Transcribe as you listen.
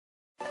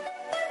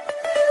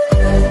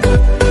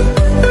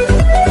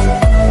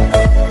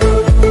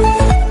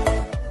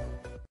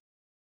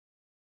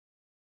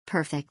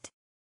perfect.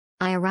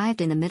 I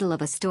arrived in the middle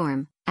of a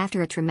storm,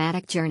 after a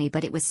traumatic journey,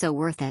 but it was so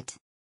worth it.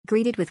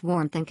 Greeted with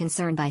warmth and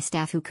concern by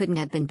staff who couldn't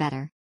have been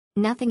better.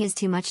 Nothing is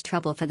too much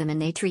trouble for them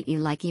and they treat you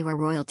like you are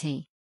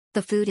royalty.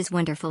 The food is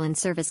wonderful and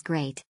service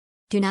great.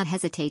 Do not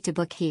hesitate to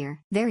book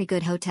here. Very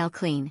good hotel,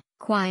 clean,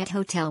 quiet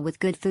hotel with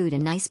good food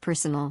and nice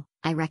personal,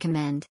 I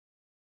recommend.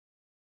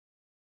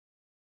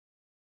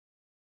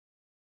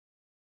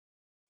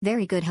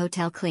 Very good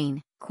hotel,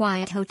 clean,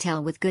 quiet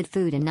hotel with good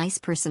food and nice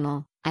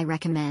personal, I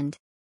recommend.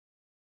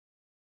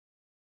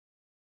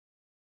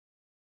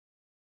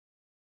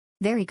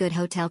 Very good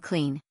hotel,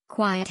 clean,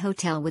 quiet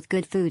hotel with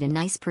good food and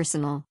nice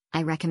personal,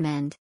 I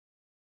recommend.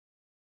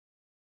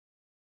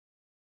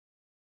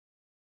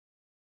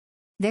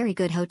 Very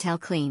good hotel,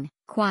 clean,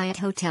 quiet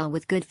hotel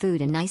with good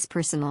food and nice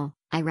personal,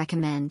 I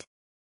recommend.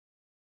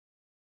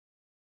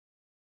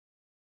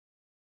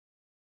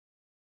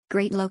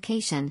 Great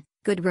location,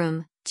 good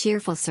room,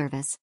 cheerful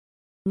service.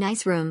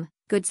 Nice room,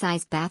 good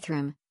sized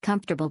bathroom,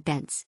 comfortable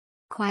beds.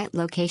 Quiet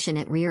location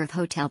at rear of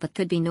hotel but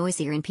could be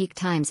noisier in peak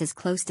times as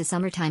close to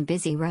summertime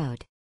busy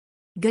road.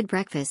 Good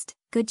breakfast,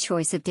 good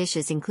choice of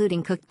dishes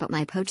including cooked but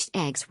my poached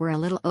eggs were a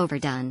little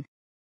overdone.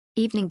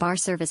 Evening bar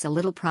service a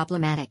little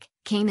problematic,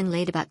 came in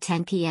late about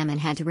 10 p.m. and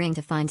had to ring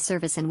to find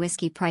service and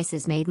whiskey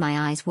prices made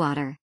my eyes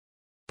water.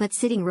 But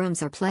sitting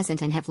rooms are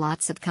pleasant and have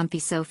lots of comfy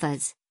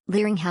sofas.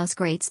 Leeming House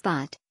great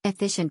spot,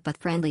 efficient but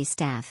friendly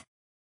staff.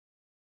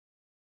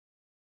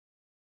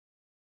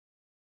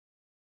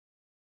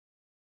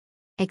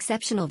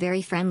 Exceptional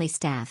very friendly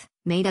staff,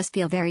 made us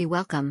feel very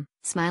welcome,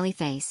 smiley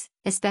face,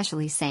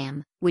 especially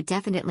Sam, would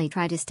definitely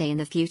try to stay in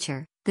the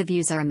future, the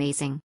views are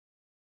amazing.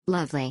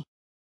 Lovely.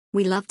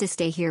 We love to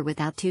stay here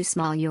without two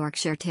small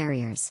Yorkshire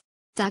Terriers.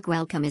 Dog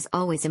welcome is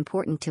always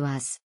important to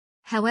us.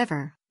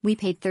 However, we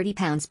paid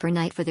 £30 per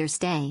night for their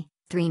stay,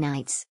 3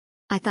 nights.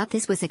 I thought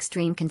this was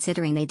extreme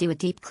considering they do a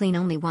deep clean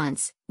only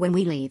once, when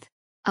we leave.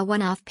 A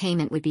one-off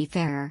payment would be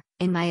fairer,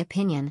 in my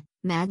opinion.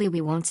 Madly we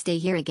won't stay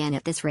here again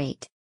at this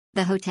rate.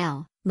 The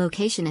hotel,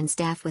 location and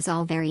staff was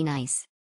all very nice.